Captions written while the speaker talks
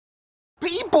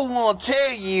people want to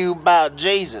tell you about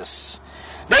Jesus.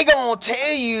 They gonna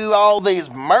tell you all these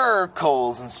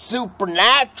miracles and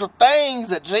supernatural things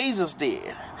that Jesus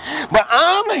did. But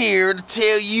I'm here to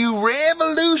tell you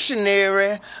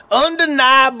revolutionary,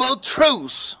 undeniable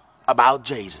truths about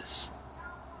Jesus.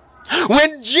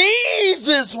 When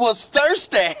Jesus was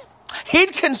thirsty,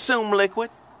 he'd consume liquid.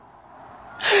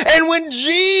 And when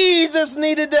Jesus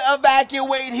needed to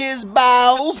evacuate his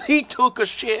bowels, he took a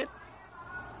shit.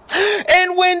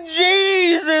 And when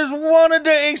Jesus wanted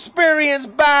to experience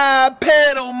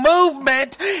bipedal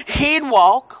movement, he'd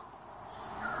walk.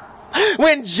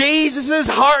 When Jesus'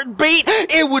 heart beat,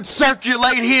 it would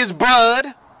circulate his blood.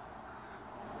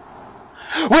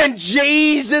 When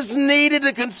Jesus needed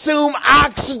to consume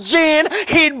oxygen,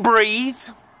 he'd breathe.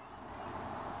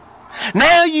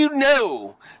 Now you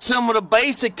know some of the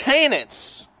basic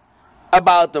tenets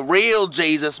about the real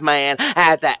Jesus man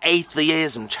at the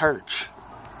Atheism Church.